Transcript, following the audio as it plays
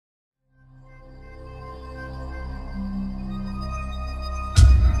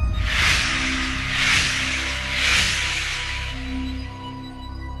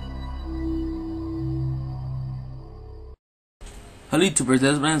Hello YouTubers,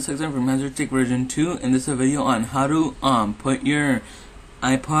 this is BryansTechTime from HazardTech version 2, and this is a video on how to put your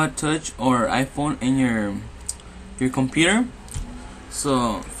iPod Touch or iPhone in your computer.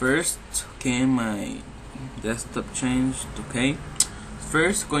 So first, okay, my desktop changed. Okay,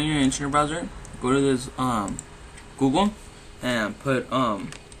 first go in your internet browser, go to this Google and put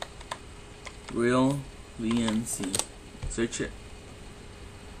real VNC, search it.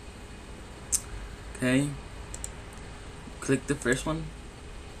 Okay, click the first one.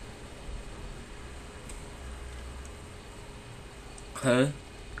 Okay,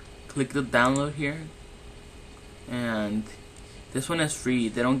 click the download here, and this one is free.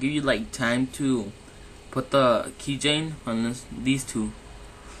 They don't give you like time to put the keychain on these two.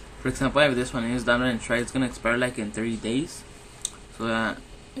 For example, if this one is downloaded and try, it's gonna expire like in 30 days. So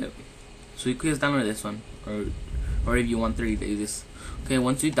so you could just download this one, or if you want 30 days. Okay,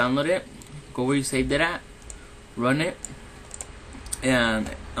 once you download it, go where you saved it at, run it, and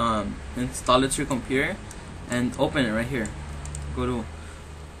install it to your computer, and open it right here. Go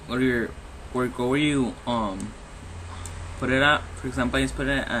where you put it at. For example, I just put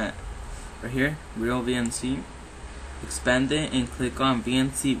it at right here, real VNC. Expand it and click on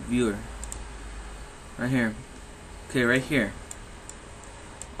VNC viewer right here. Okay, right here.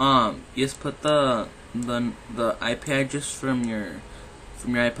 Just put the IP address from your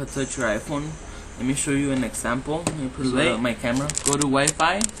iPod Touch or iPhone. Let me show you an example. Let me put my camera. Go to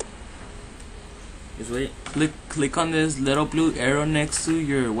Wi-Fi. Just wait. Click on this little blue arrow next to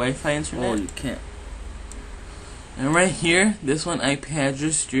your Wi-Fi internet. Oh, you can't. And right here, this one IP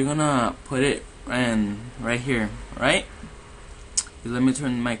address, you're gonna put it right here, right? Just let me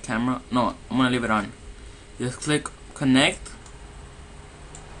turn my camera. No, I'm gonna leave it on. Just click connect,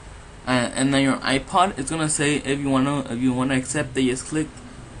 and then your iPod, it's gonna say if you wanna accept it. Just click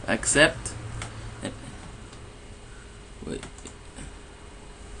accept.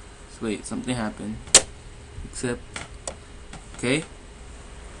 Wait, something happened. Accept. Okay.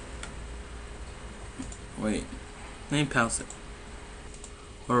 Wait, let me pause it.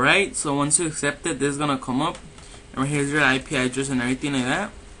 Alright, so once you accept it, this is gonna come up, and here's your IP address and everything like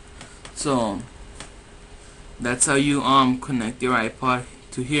that. So that's how you connect your iPod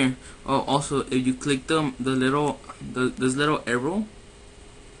to here. Oh, also, if you click this little arrow,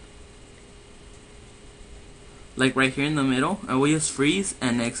 like right here in the middle, I will just freeze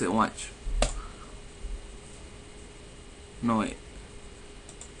and exit. Watch. No, wait.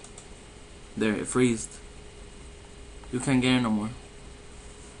 There, it freezed. You can't get it no more.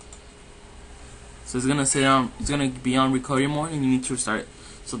 So it's gonna say it's gonna be on recovery mode, and you need to restart it.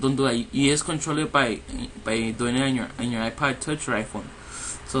 So don't do that. You just control it by doing it on your iPod Touch or iPhone.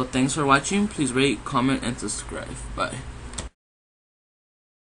 So thanks for watching. Please rate, comment, and subscribe. Bye.